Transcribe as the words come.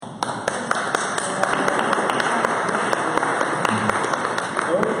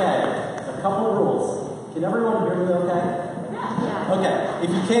everyone hear me okay? Yeah. Okay, if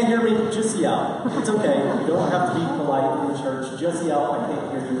you can't hear me, just yell. It's okay. You don't have to be polite in church. Just yell, I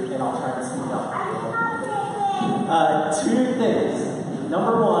can't hear you, and I'll try to speak up. Two things.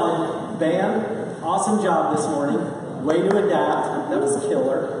 Number one, band, awesome job this morning. Way to adapt. That was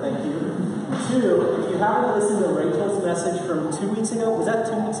killer. Thank you. Two, if you haven't listened to Rachel's message from 2 weeks ago, was that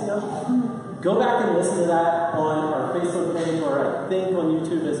 2 weeks ago? Go back and listen to that on our Facebook page or I think on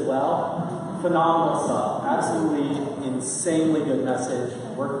YouTube as well. Phenomenal stuff. Absolutely insanely good message.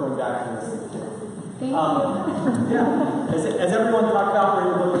 Worth going back and listening to. Thank you. Yeah. As everyone talked about, we're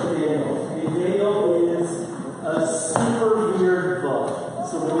in the book of Daniel. And Daniel is a super weird book.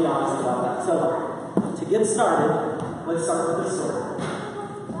 So we'll be honest about that. So to get started, let's start with the story.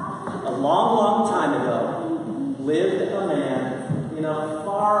 A long, long time ago, lived a man in a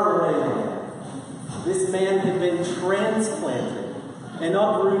faraway land. This man had been transplanted and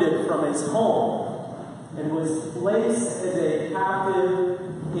uprooted from his home and was placed as a captive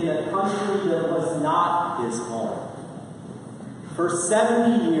in a country that was not his home. For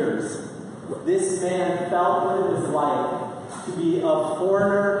 70 years, this man felt what it was like to be a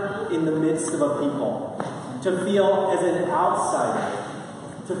foreigner in the midst of a people, to feel as an outsider,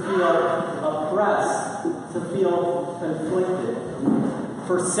 to feel oppressed, to feel conflicted.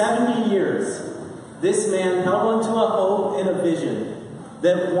 For 70 years, this man held onto a hope and a vision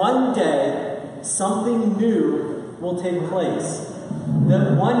that one day something new will take place.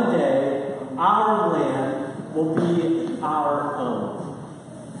 That one day our land will be our own.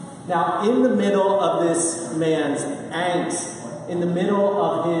 Now, in the middle of this man's angst, in the middle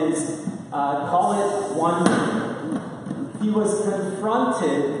of his, call it wandering, he was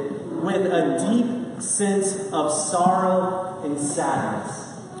confronted with a deep sense of sorrow and sadness.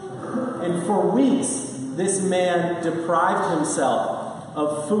 And for weeks, this man deprived himself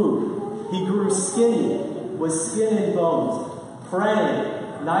of food. He grew skinny, with skin and bones,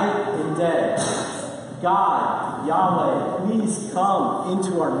 praying night and day. God, Yahweh, please come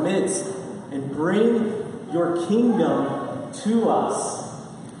into our midst and bring your kingdom to us.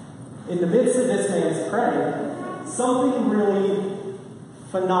 In the midst of this man's praying, something really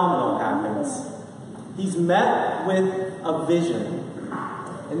phenomenal happens. He's met with a vision.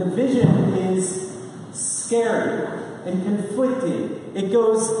 And the vision is scary and conflicting. It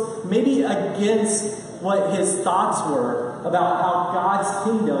goes maybe against what his thoughts were about how God's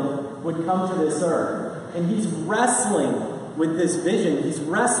kingdom would come to this earth. And he's wrestling with this vision. He's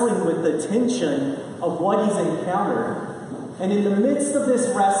wrestling with the tension of what he's encountered. And in the midst of this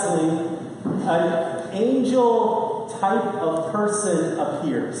wrestling, an angel type of person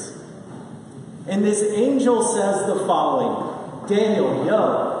appears. And this angel says the following: Daniel,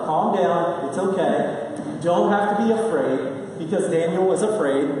 calm down. It's okay. You don't have to be afraid, because Daniel was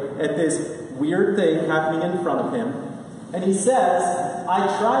afraid at this weird thing happening in front of him. And he says,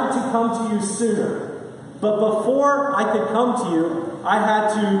 I tried to come to you sooner, but before I could come to you, I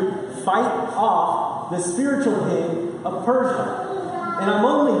had to fight off the spiritual king of Persia. And I'm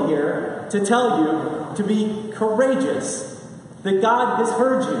only here to tell you to be courageous, that God has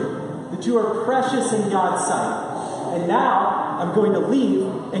heard you, that you are precious in God's sight. And now I'm going to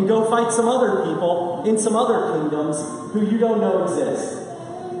leave and go fight some other people in some other kingdoms who you don't know exist.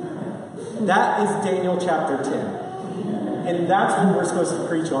 That is Daniel chapter 10. And that's what we're supposed to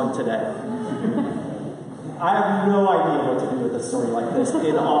preach on today. I have no idea what to do with a story like this,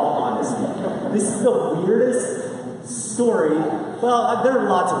 in all honesty. This is the weirdest story. Well, there are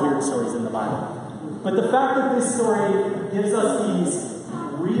lots of weird stories in the Bible. But the fact that this story gives us these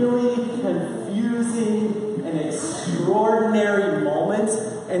really confusing and extraordinary moments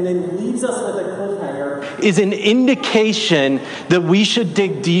and then leaves us with a cliffhanger is an indication that we should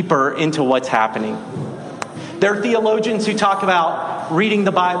dig deeper into what's happening. There are theologians who talk about reading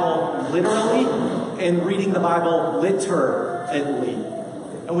the Bible literally and reading the Bible literally.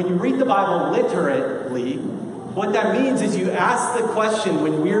 And when you read the Bible literally, what that means is you ask the question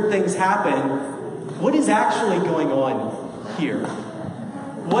when weird things happen, what is actually going on here?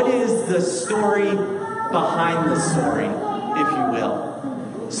 What is the story behind the story, if you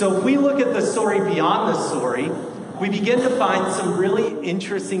will? So if we look at the story beyond the story, we begin to find some really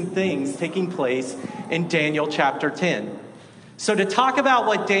interesting things taking place in Daniel chapter 10. So to talk about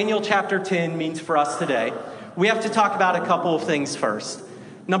what Daniel chapter 10 means for us today, we have to talk about a couple of things first.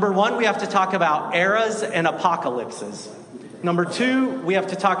 Number one, we have to talk about eras and apocalypses. Number two, we have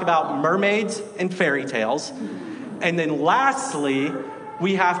to talk about mermaids and fairy tales. And then lastly,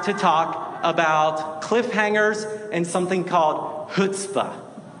 we have to talk about cliffhangers and something called chutzpah.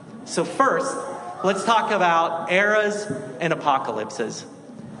 So first, let's talk about eras and apocalypses.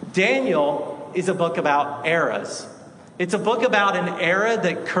 Daniel is a book about eras. It's a book about an era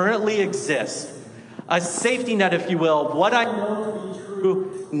that currently exists. A safety net, if you will, of what I know to be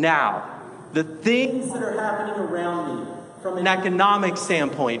true now. The things that are happening around me from an economic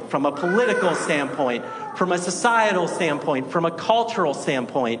standpoint, from a political standpoint, from a societal standpoint, from a cultural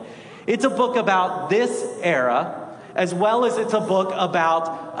standpoint. It's a book about this era, as well as it's a book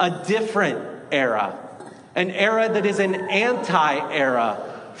about a different era. An era that is an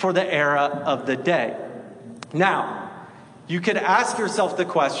anti-era for the era of the day. Now, you could ask yourself the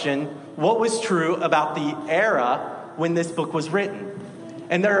question, what was true about the era when this book was written?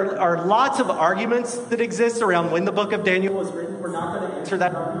 And there are lots of arguments that exist around when the book of Daniel was written. We're not going to answer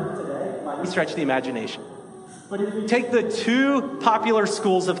that argument today. It might stretch the imagination. But if you take the two popular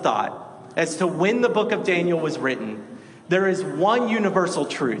schools of thought as to when the book of Daniel was written, there is one universal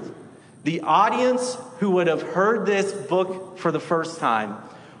truth. The audience who would have heard this book for the first time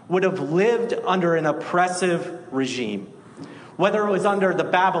would have lived under an oppressive regime. Whether it was under the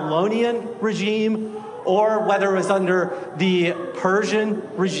Babylonian regime or whether it was under the Persian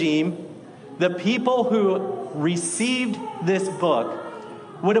regime, the people who received this book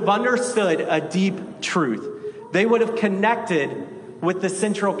would have understood a deep truth. They would have connected with the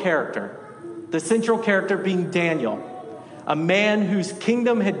central character being Daniel, a man whose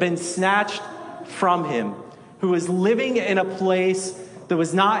kingdom had been snatched from him, who was living in a place that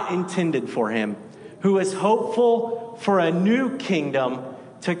was not intended for him, who was hopeful for a new kingdom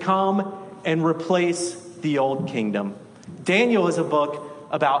to come and replace the old kingdom. Daniel is a book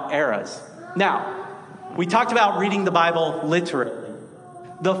about eras. Now, we talked about reading the Bible literally.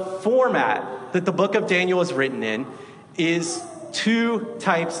 The format that the book of Daniel is written in is two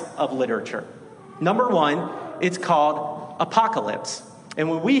types of literature. Number one, it's called apocalypse. And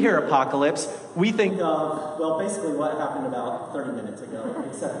when we hear apocalypse, we think of, well, basically what happened about 30 minutes ago,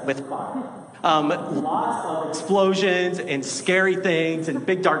 except with fire. Lots of explosions and scary things and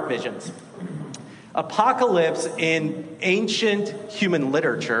big dark visions. Apocalypse in ancient human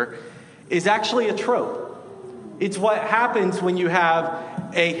literature is actually a trope. It's what happens when you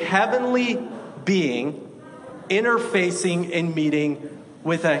have a heavenly being interfacing and meeting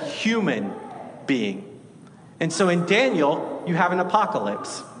with a human being. And so in Daniel, you have an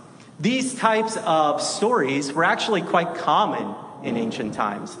apocalypse. These types of stories were actually quite common in ancient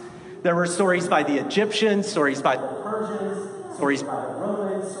times. There were stories by the Egyptians, stories by the Persians, stories by the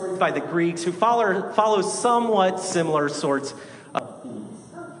Romans, stories by the Greeks, who follow somewhat similar sorts of themes.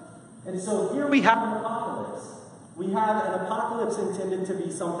 And so here we have an apocalypse. We have an apocalypse intended to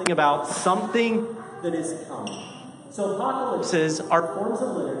be something about something that is coming. So apocalypses are forms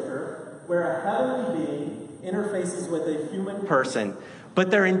of literature where a heavenly being interfaces with a human person,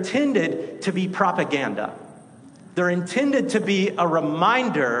 but they're intended to be propaganda. They're intended to be a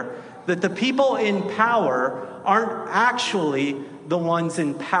reminder that the people in power aren't actually the ones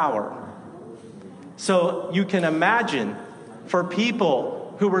in power. So you can imagine for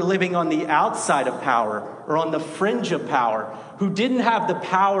people who were living on the outside of power or on the fringe of power, who didn't have the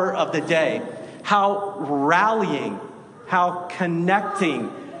power of the day, how rallying, how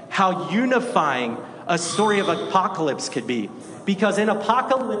connecting, how unifying a story of apocalypse could be. Because in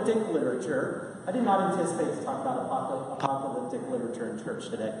apocalyptic literature, I did not anticipate to talk about apocalyptic literature in church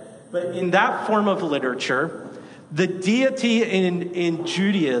today, but in that form of literature, the deity in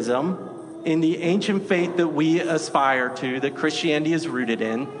Judaism, in the ancient faith that we aspire to, that Christianity is rooted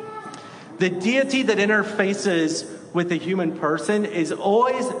in, the deity that interfaces with the human person is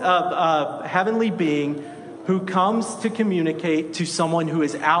always a heavenly being who comes to communicate to someone who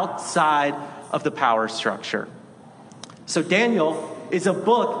is outside of the power structure. So Daniel is a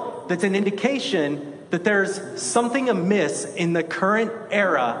book that's an indication that there's something amiss in the current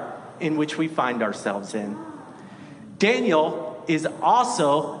era in which we find ourselves in. Daniel is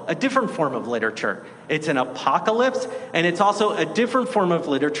also a different form of literature. It's an apocalypse, and it's also a different form of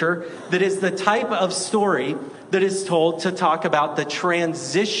literature that is the type of story that is told to talk about the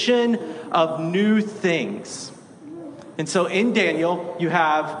transition of new things. And so in Daniel, you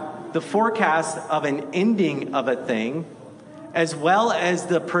have the forecast of an ending of a thing, as well as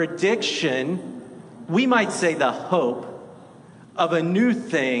the prediction, we might say the hope, of a new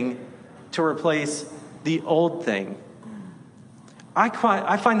thing to replace the old thing. I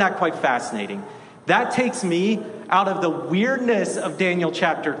find that quite fascinating. That takes me out of the weirdness of Daniel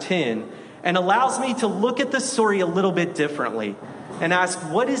chapter 10 and allows me to look at the story a little bit differently and ask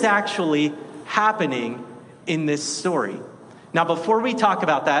what is actually happening in this story. Now, before we talk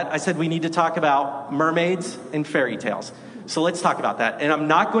about that, I said we need to talk about mermaids and fairy tales. So let's talk about that. And I'm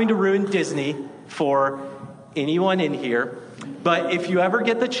not going to ruin Disney for anyone in here, but if you ever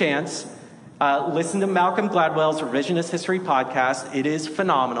get the chance, Listen to Malcolm Gladwell's Revisionist History podcast. It is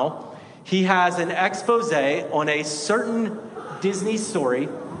phenomenal. He has an expose on a certain Disney story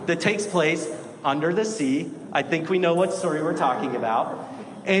that takes place under the sea. I think we know what story we're talking about.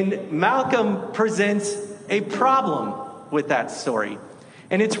 And Malcolm presents a problem with that story.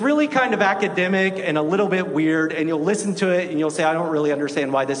 And it's really kind of academic and a little bit weird, and you'll listen to it and you'll say, I don't really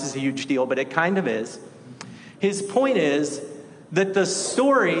understand why this is a huge deal, but it kind of is. His point is that the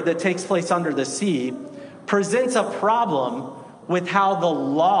story that takes place under the sea presents a problem with how the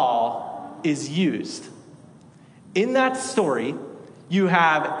law is used. In that story, you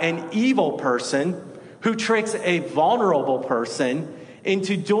have an evil person who tricks a vulnerable person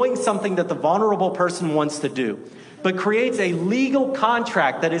into doing something that the vulnerable person wants to do, but creates a legal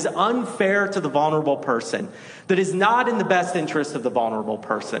contract that is unfair to the vulnerable person, that is not in the best interest of the vulnerable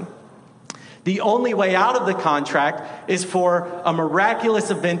person. The only way out of the contract is for a miraculous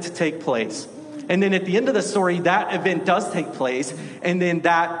event to take place. And then at the end of the story, that event does take place, and then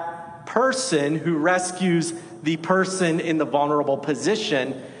that person who rescues the person in the vulnerable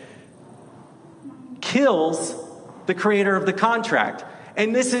position kills the creator of the contract.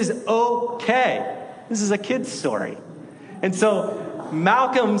 And this is okay. This is a kid's story. And so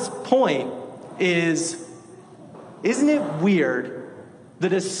Malcolm's point is, isn't it weird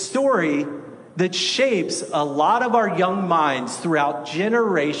that a story that shapes a lot of our young minds throughout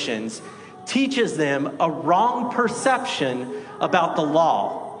generations teaches them a wrong perception about the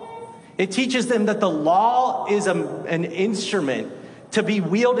law? It teaches them that the law is an instrument to be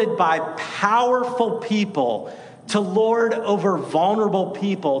wielded by powerful people to lord over vulnerable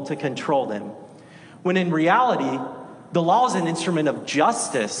people to control them. When in reality, the law is an instrument of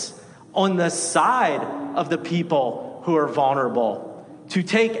justice on the side of the people who are vulnerable, to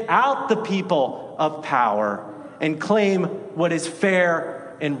take out the people of power and claim what is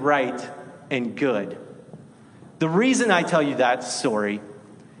fair and right and good. The reason I tell you that story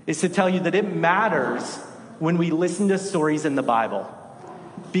is to tell you that it matters when we listen to stories in the Bible,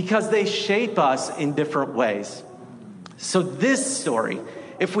 because they shape us in different ways. So this story,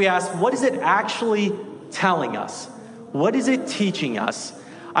 if we ask, what is it actually telling us? What is it teaching us?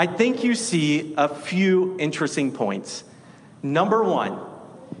 I think you see a few interesting points. Number one,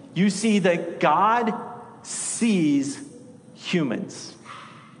 you see that God sees humans.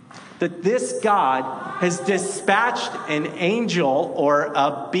 That this God has dispatched an angel or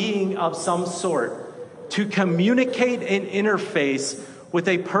a being of some sort to communicate and interface with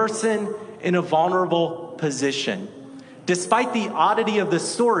a person in a vulnerable position. Despite the oddity of the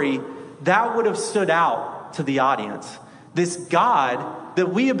story, that would have stood out to the audience. This God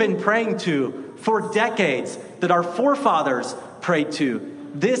that we have been praying to for decades, that our forefathers prayed to,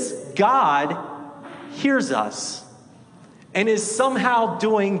 this God hears us and is somehow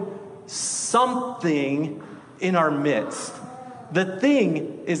doing something in our midst. The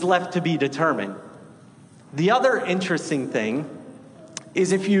thing is left to be determined. The other interesting thing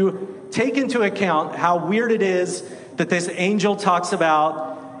is if you take into account how weird it is that this angel talks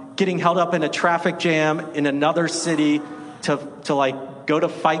about getting held up in a traffic jam in another city to like go to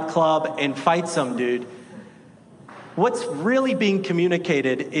Fight Club and fight some dude. What's really being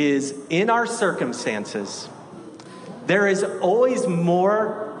communicated is, in our circumstances, there is always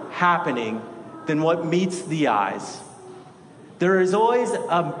more happening than what meets the eyes. There is always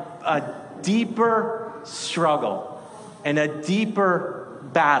a deeper struggle and a deeper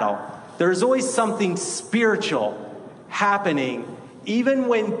battle. There's always something spiritual happening, even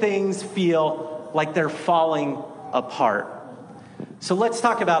when things feel like they're falling apart. So let's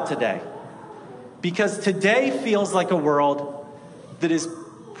talk about today. Because today feels like a world that is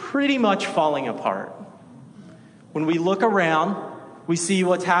pretty much falling apart. When we look around, we see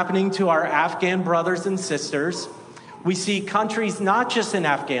what's happening to our Afghan brothers and sisters. We see countries, not just in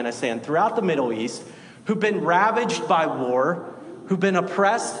Afghanistan, throughout the Middle East, who've been ravaged by war, who've been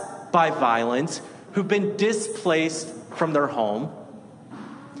oppressed by violence, who've been displaced from their home.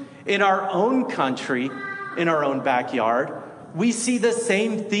 In our own country, in our own backyard, we see the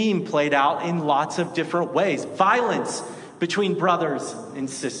same theme played out in lots of different ways. Violence between brothers and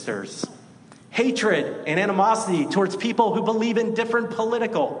sisters. Hatred and animosity towards people who believe in different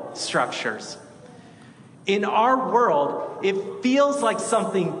political structures. In our world, it feels like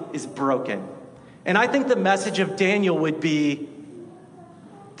something is broken. And I think the message of Daniel would be,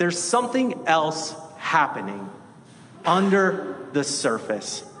 there's something else happening under the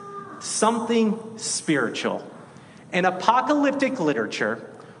surface. Something spiritual. And apocalyptic literature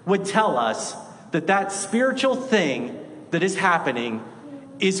would tell us that that spiritual thing that is happening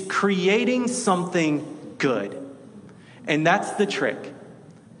is creating something good. And that's the trick.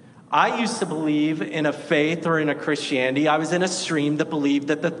 I used to believe in a faith or in a Christianity. I was in a stream that believed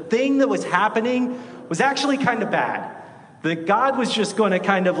that the thing that was happening was actually kind of bad. That God was just going to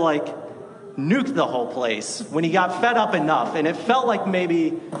kind of like nuke the whole place when he got fed up enough. And it felt like maybe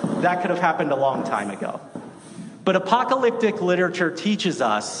that could have happened a long time ago. But apocalyptic literature teaches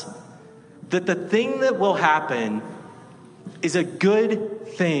us that the thing that will happen is a good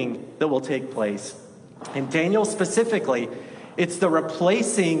thing that will take place. In Daniel specifically, it's the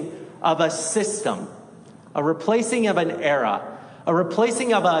replacing of a system, a replacing of an era, a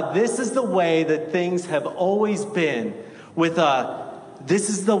replacing of a this is the way that things have always been with a this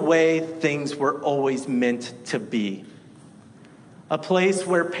is the way things were always meant to be. A place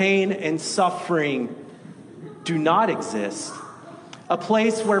where pain and suffering do not exist. A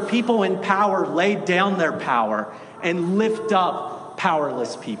place where people in power lay down their power and lift up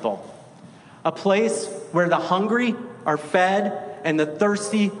powerless people. A place where the hungry are fed and the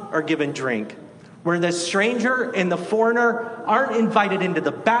thirsty are given drink. Where the stranger and the foreigner aren't invited into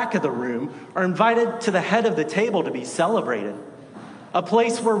the back of the room, are invited to the head of the table to be celebrated. A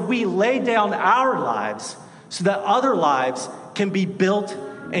place where we lay down our lives so that other lives can be built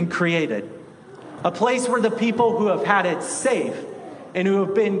and created. A place where the people who have had it safe and who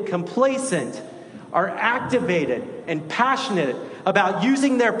have been complacent are activated and passionate about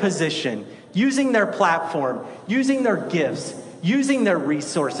using their position, using their platform, using their gifts, using their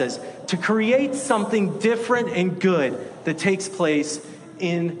resources to create something different and good that takes place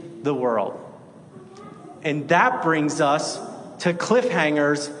in the world. And that brings us to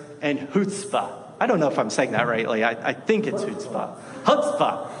cliffhangers and chutzpah. I don't know if I'm saying that rightly. I think it's chutzpah.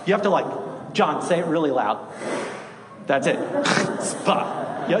 Chutzpah. You have to John, say it really loud. That's it.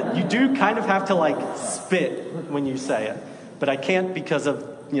 Chutzpah. Yeah, you do kind of have to spit when you say it. But I can't because of,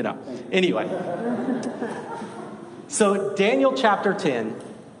 Anyway. So Daniel chapter 10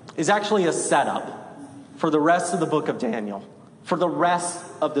 is actually a setup for the rest of the book of Daniel, for the rest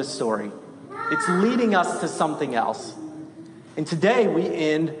of the story. It's leading us to something else. And today we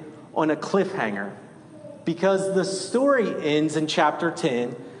end on a cliffhanger because the story ends in chapter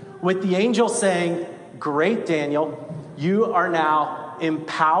 10 with the angel saying, "Great, Daniel, you are now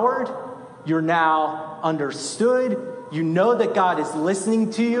empowered. You're now understood. You know that God is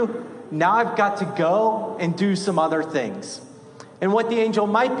listening to you. Now I've got to go and do some other things." And what the angel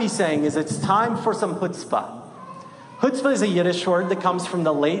might be saying is it's time for some chutzpah. Chutzpah is a Yiddish word that comes from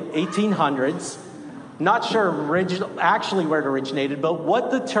the late 1800s. Not sure actually where it originated, but what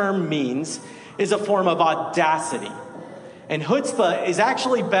the term means is a form of audacity. And chutzpah is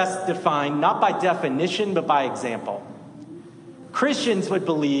actually best defined not by definition, but by example. Christians would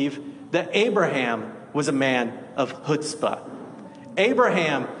believe that Abraham was a man of chutzpah.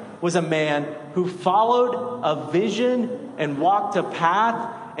 Abraham was a man who followed a vision and walked a path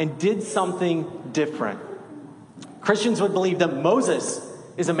and did something different. Christians would believe that Moses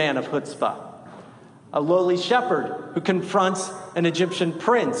is a man of chutzpah, a lowly shepherd who confronts an Egyptian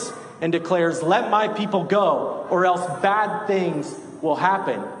prince and declares, "Let my people go, or else bad things will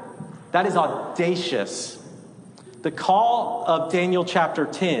happen." That is audacious. The call of Daniel chapter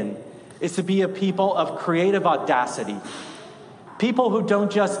 10 is to be a people of creative audacity. People who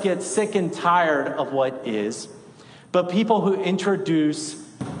don't just get sick and tired of what is, but people who introduce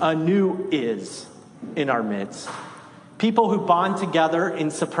a new is in our midst. People who bond together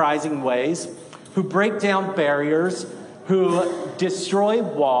in surprising ways, who break down barriers, who destroy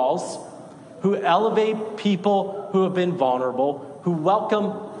walls, who elevate people who have been vulnerable, who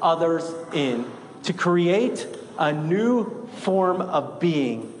welcome others in to create a new form of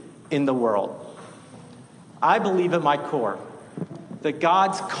being in the world. I believe at my core that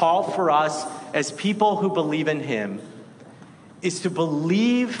God's call for us as people who believe in him is to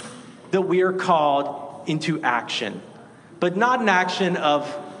believe that we are called into action, but not an action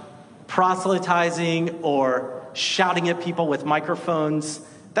of proselytizing or shouting at people with microphones.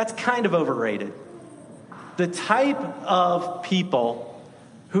 That's kind of overrated. The type of people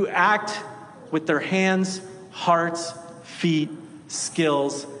who act with their hands, hearts, feet,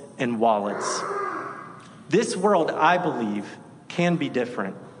 skills, and wallets. This world, I believe, can be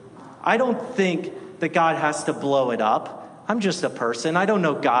different. I don't think that God has to blow it up. I'm just a person. I don't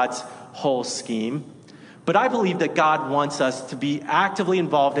know God's whole scheme. But I believe that God wants us to be actively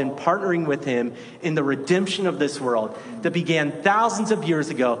involved in partnering with him in the redemption of this world that began thousands of years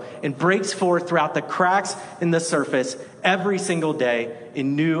ago and breaks forth throughout the cracks in the surface every single day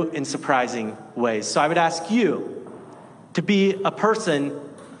in new and surprising ways. So I would ask you to be a person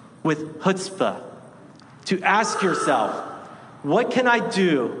with chutzpah, to ask yourself, what can I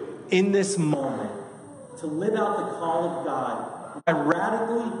do in this moment to live out the call of God by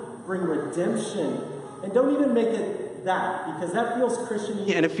radically bring redemption. And don't even make it that, because that feels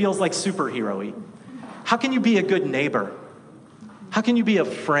Christian-y and it feels like superhero-y. How can you be a good neighbor? How can you be a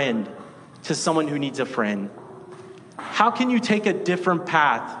friend to someone who needs a friend? How can you take a different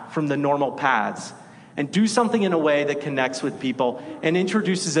path from the normal paths and do something in a way that connects with people and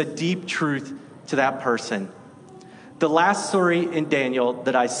introduces a deep truth to that person? The last story in Daniel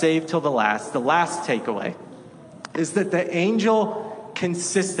that I saved till the last takeaway, is that the angel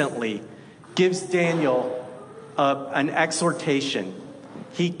consistently gives Daniel an exhortation.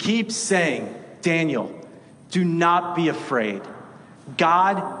 He keeps saying, Daniel, do not be afraid.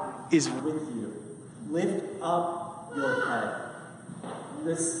 God is with you. Lift up your head.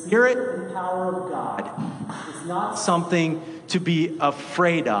 The Spirit and power of God is not something to be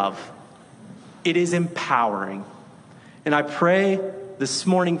afraid of. It is empowering. And I pray this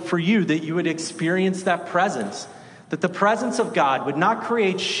morning for you that you would experience that presence, that the presence of God would not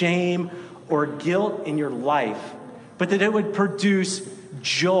create shame or guilt in your life, but that it would produce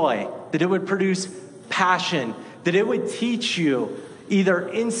joy, that it would produce passion, that it would teach you either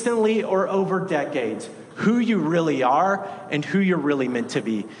instantly or over decades who you really are and who you're really meant to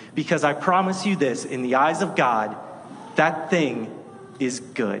be. Because I promise you this, in the eyes of God, that thing is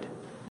good.